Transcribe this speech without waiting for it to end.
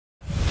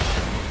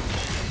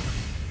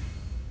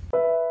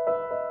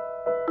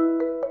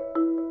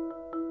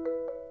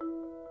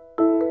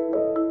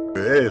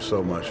It is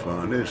so much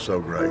fun. It's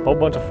so great. A whole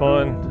bunch of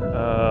fun,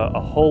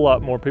 a whole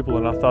lot more people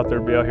than I thought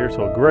there'd be out here,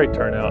 so a great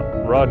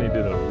turnout. Rodney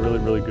did a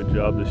really good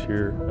job this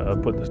year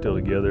putting this deal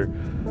together.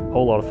 A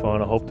whole lot of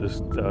fun. I hope this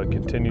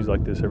continues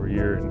like this every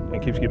year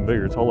and keeps getting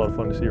bigger. It's a whole lot of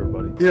fun to see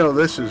everybody. You know,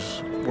 this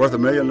is worth $1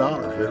 million.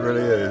 It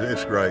really is.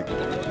 It's great.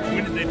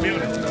 When did they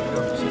build it?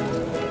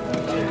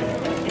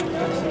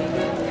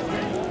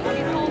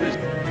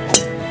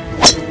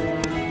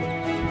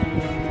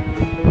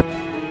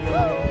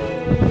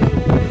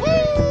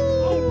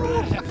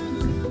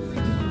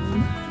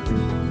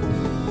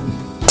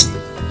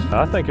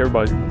 I think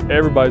everybody's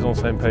on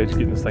the same page,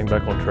 getting this thing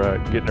back on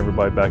track, getting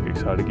everybody back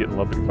excited, getting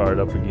Lubbock fired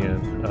up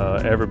again.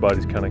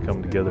 Everybody's kind of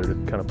coming together to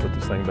kind of put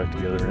this thing back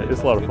together. And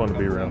it's a lot of fun to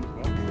be around.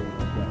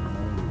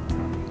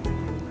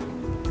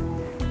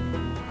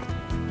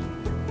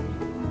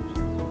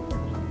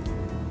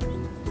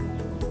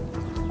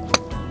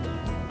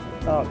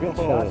 Oh, good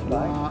shots,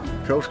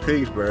 Mike. Coach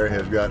Kingsbury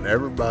has gotten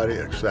everybody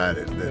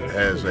excited that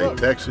has a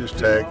Texas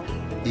Tech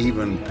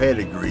even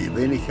pedigree of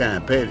any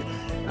kind.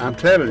 I'm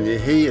telling you,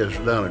 he has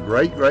done a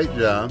great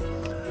job.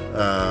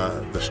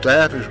 The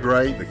staff is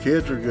great. The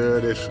kids are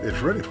good.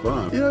 It's really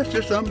fun. You know, it's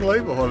just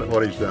unbelievable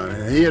what he's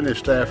done. He and his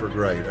staff are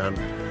great.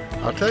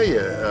 I'll tell you,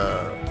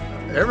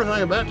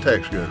 everything about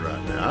Tech's good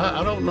right now.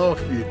 I don't know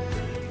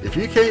if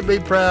you can't be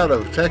proud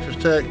of Texas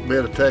Tech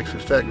being a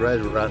Texas Tech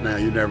graduate right now,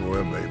 you never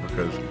will be,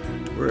 because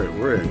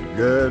we're in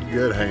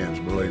good hands,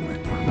 believe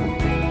me.